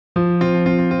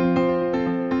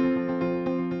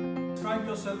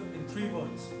3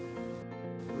 words.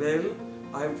 Well,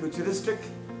 I am futuristic,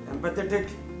 empathetic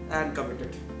and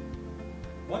committed.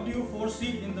 What do you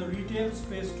foresee in the retail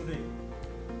space today?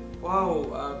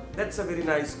 Wow, that's a very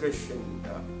nice question.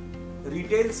 The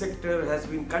retail sector has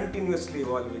been continuously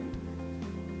evolving.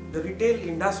 The retail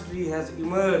industry has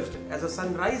emerged as a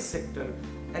sunrise sector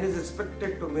and is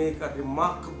expected to make a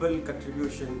remarkable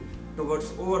contribution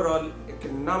towards overall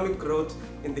economic growth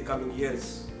in the coming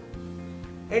years.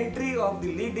 Entry of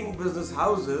the leading business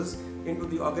houses into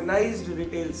the organized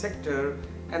retail sector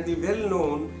and the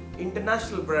well-known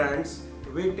international brands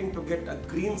waiting to get a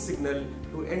green signal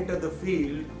to enter the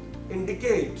field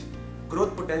indicate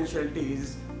growth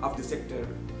potentialities of the sector.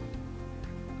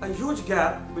 A huge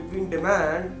gap between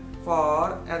demand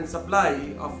for and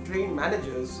supply of trained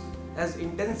managers has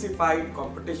intensified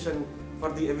competition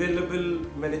for the available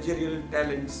managerial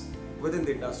talents within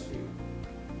the industry.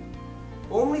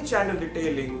 Omni-channel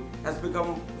retailing has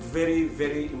become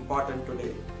very important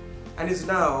today and is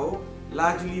now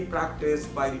largely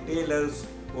practiced by retailers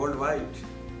worldwide.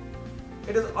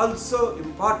 It is also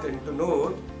important to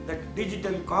note that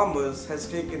digital commerce has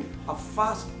taken a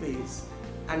fast pace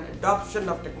and adoption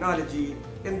of technology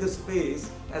in this space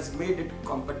has made it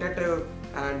competitive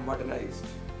and modernized.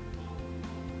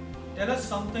 Tell us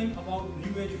something about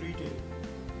new age retail.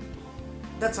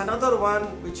 That's another one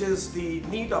which is the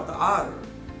need of the hour.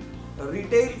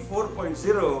 Retail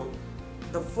 4.0,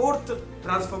 the fourth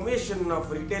transformation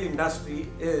of retail industry,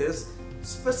 is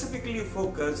specifically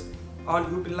focused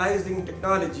on utilizing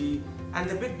technology and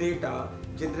the big data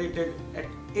generated at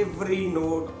every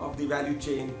node of the value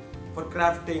chain for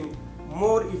crafting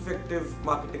more effective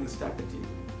marketing strategy.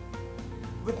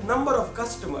 With number of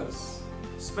customers,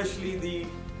 especially the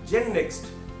Gen Next,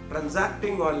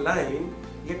 transacting online,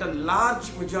 yet a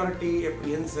large majority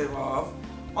apprehensive of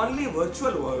only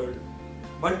virtual world,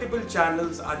 multiple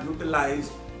channels are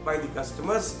utilized by the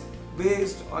customers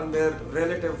based on their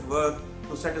relative worth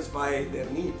to satisfy their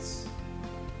needs.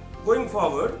 Going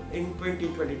forward in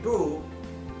 2022,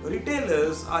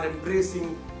 retailers are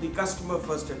embracing the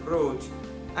customer-first approach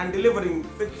and delivering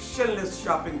frictionless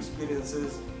shopping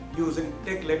experiences using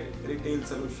tech-led retail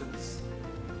solutions.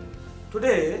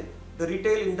 Today, the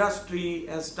retail industry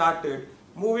has started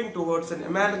moving towards an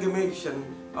amalgamation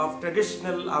of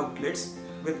traditional outlets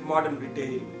with modern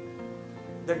retail.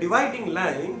 The dividing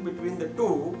line between the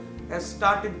two has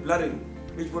started blurring,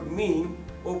 which would mean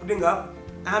opening up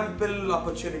ample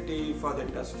opportunity for the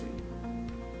industry.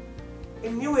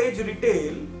 In new age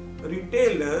retail,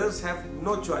 retailers have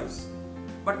no choice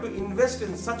but to invest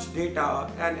in such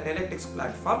data and analytics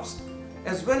platforms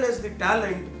as well as the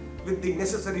talent with the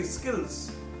necessary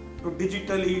skills to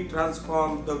digitally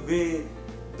transform the way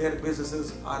their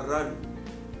businesses are run.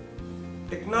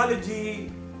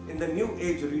 Technology in the new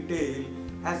age retail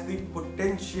has the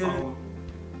potential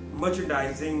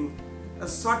merchandising,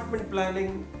 assortment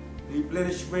planning,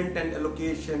 replenishment and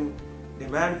allocation,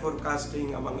 demand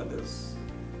forecasting, among others.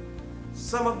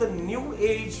 Some of the new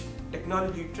age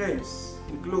technology trends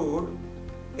include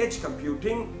edge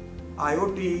computing,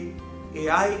 IoT,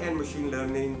 AI and machine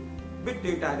learning, big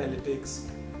data analytics,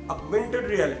 augmented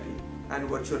reality and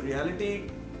virtual reality,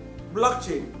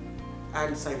 blockchain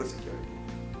and cybersecurity.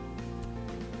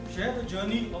 Share the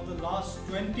journey of the last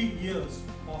 20 years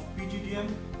of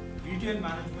PGDM-Retail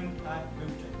Management at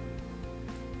BIMTECH.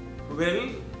 Well,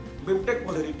 BIMTECH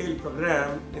was a retail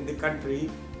program in the country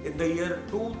in the year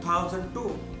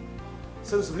 2002.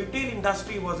 Since retail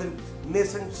industry was in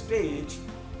nascent stage,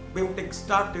 BIMTECH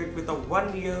started with a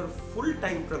 1-year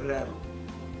full-time program,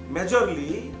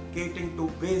 majorly catering to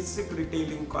basic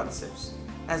retailing concepts,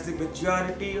 as the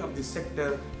majority of the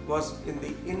sector was in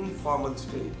the informal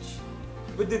stage.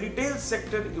 With the retail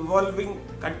sector evolving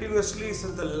continuously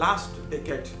since the last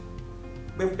decade,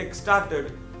 BIMTECH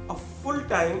started a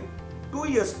full-time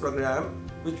 2-year program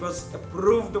which was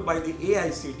approved by the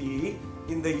AICTE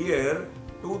in the year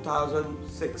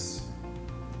 2006.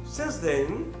 Since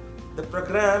then, the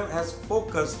program has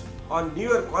focused on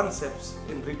newer concepts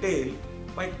in retail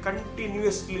by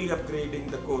continuously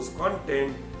upgrading the course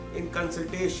content in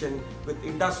consultation with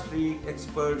industry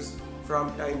experts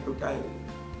from time to time.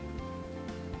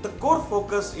 The core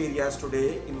focus areas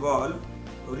today involve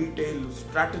retail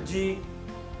strategy,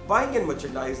 buying and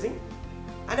merchandising,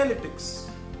 analytics,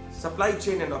 supply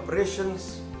chain and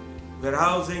operations,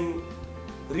 warehousing,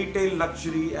 retail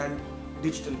luxury and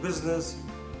digital business,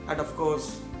 and of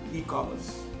course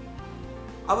e-commerce.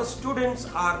 Our students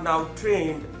are now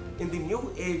trained in the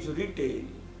new age retail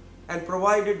and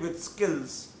provided with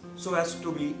skills so as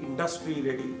to be industry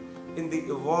ready in the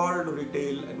evolved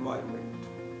retail environment.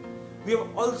 We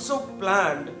have also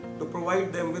planned to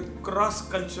provide them with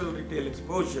cross-cultural retail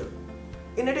exposure,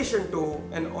 in addition to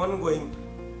an ongoing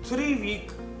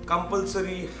 3-week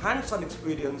compulsory hands-on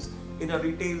experience in a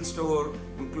retail store,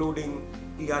 including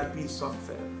ERP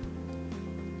software.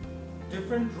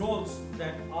 Different roles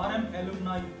that RM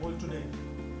alumni hold today.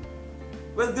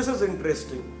 Well, this is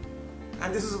interesting,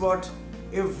 and this is what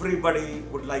everybody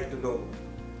would like to know.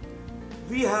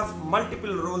 We have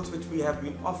multiple roles which we have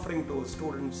been offering to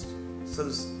students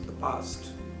since the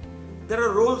past. There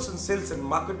are roles in sales and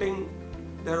marketing,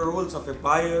 there are roles of a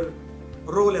buyer,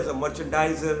 role as a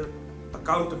merchandiser,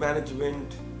 account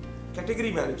management,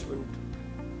 category management,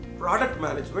 product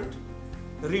management,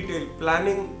 retail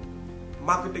planning,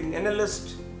 marketing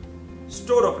analyst,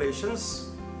 store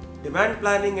operations, demand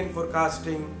planning and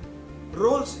forecasting,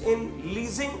 roles in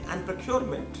leasing and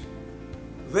procurement,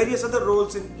 various other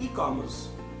roles in e-commerce,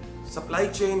 supply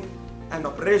chain and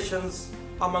operations,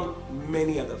 among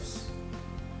many others.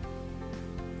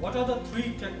 What are the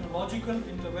 3 technological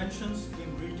interventions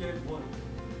in retail world?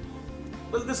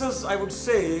 Well, this is, I would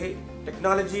say,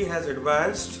 technology has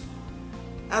advanced.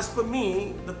 As per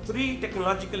me, the 3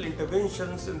 technological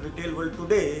interventions in retail world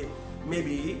today may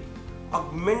be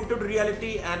augmented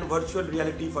reality and virtual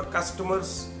reality for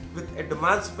customers with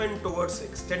advancement towards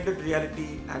extended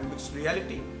reality and mixed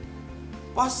reality,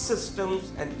 POS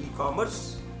systems and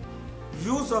e-commerce,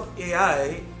 use of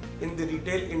AI in the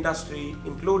retail industry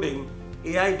including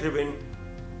AI-driven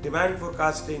demand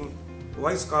forecasting,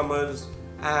 voice commerce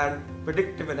and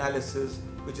predictive analysis,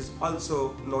 which is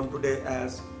also known today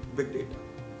as big data.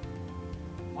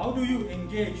 How do you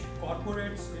engage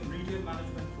corporates in retail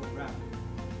management program?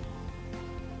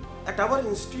 At our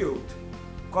institute,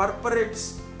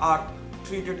 corporates are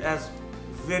treated as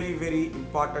very, very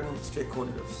important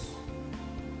stakeholders.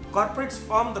 Corporates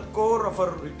form the core of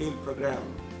our retail program.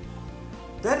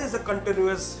 There is a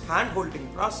continuous hand-holding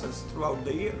process throughout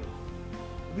the year.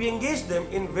 We engage them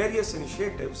in various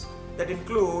initiatives that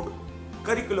include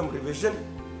curriculum revision,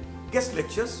 guest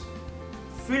lectures,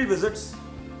 field visits,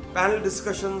 panel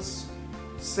discussions,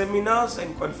 seminars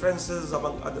and conferences,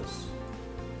 among others.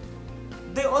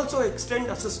 They also extend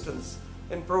assistance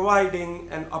in providing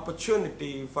an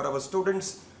opportunity for our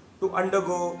students to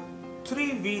undergo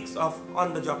 3 weeks of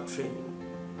on-the-job training.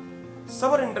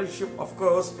 Summer internship, of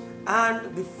course,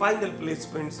 and the final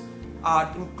placements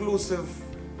are inclusive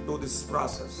to this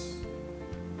process.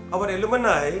 Our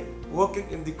alumni working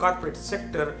in the corporate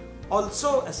sector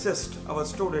also assist our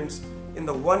students in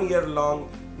the 1-year-long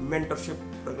mentorship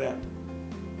program.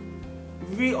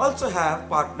 We also have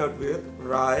partnered with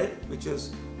RAI, which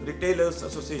is Retailers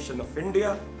Association of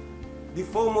India, the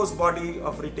foremost body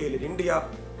of retail in India,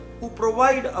 who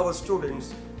provide our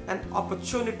students an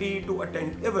opportunity to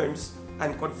attend events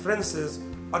and conferences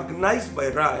organized by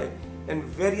RAI in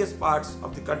various parts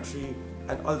of the country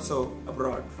and also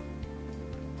abroad.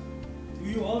 Do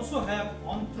you also have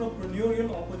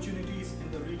entrepreneurial opportunities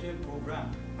in the retail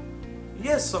program?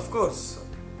 Yes, of course.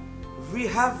 We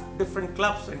have different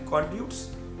clubs and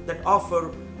conduits that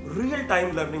offer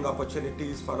real-time learning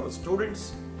opportunities for our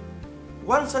students.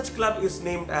 One such club is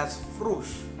named as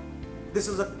Frush. This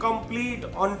is a complete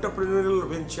entrepreneurial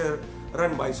venture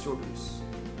run by students.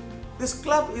 This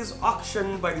club is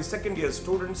auctioned by the second-year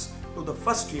students to the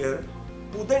first year,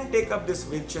 who then take up this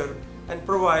venture and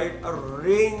provide a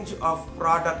range of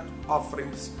product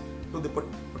offerings to the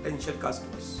potential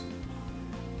customers.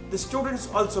 The students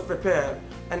also prepare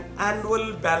an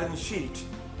annual balance sheet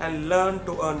and learn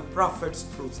to earn profits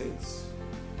through sales.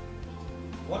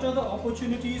 What are the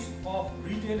opportunities of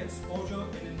retail exposure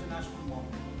in international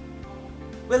market?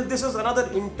 Well, this is another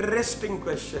interesting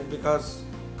question because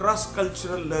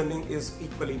cross-cultural learning is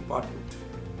equally important.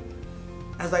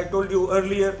 As I told you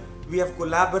earlier, we have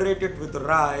collaborated with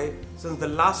RAI since the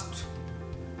last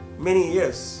many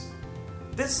years.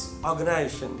 This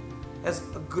organization has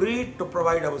agreed to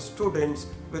provide our students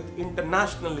with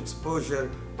international exposure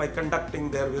by conducting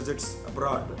their visits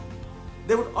abroad.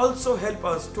 They would also help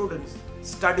our students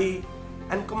study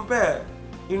and compare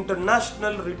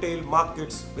international retail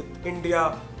markets with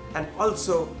India and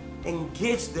also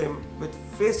engage them with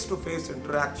face-to-face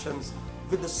interactions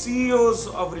with the CEOs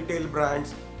of retail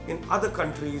brands in other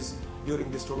countries during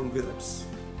the student visits.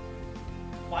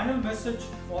 Final message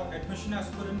for admission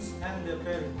aspirants and their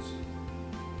parents.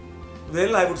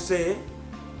 Well, I would say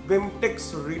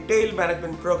BIMTECH's retail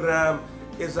management program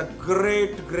is a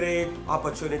great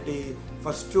opportunity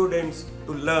for students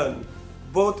to learn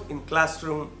both in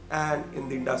classroom and in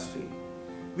the industry.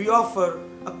 We offer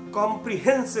a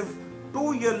comprehensive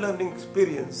 2-year learning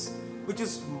experience which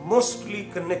is mostly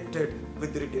connected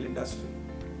with the retail industry.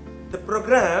 The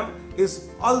program is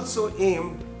also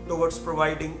aimed towards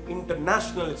providing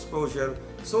international exposure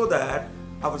so that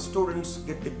our students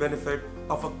get the benefit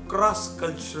of a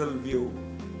cross-cultural view.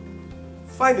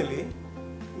 Finally,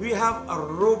 we have a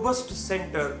robust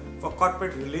center for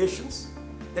corporate relations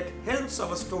that helps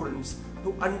our students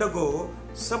to undergo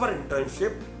summer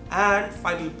internship and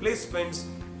final placements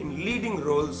in leading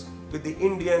roles with the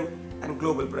Indian and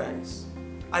global brands.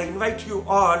 I invite you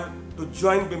all to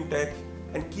join BIMTECH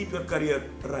and keep your career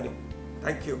running.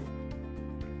 Thank you.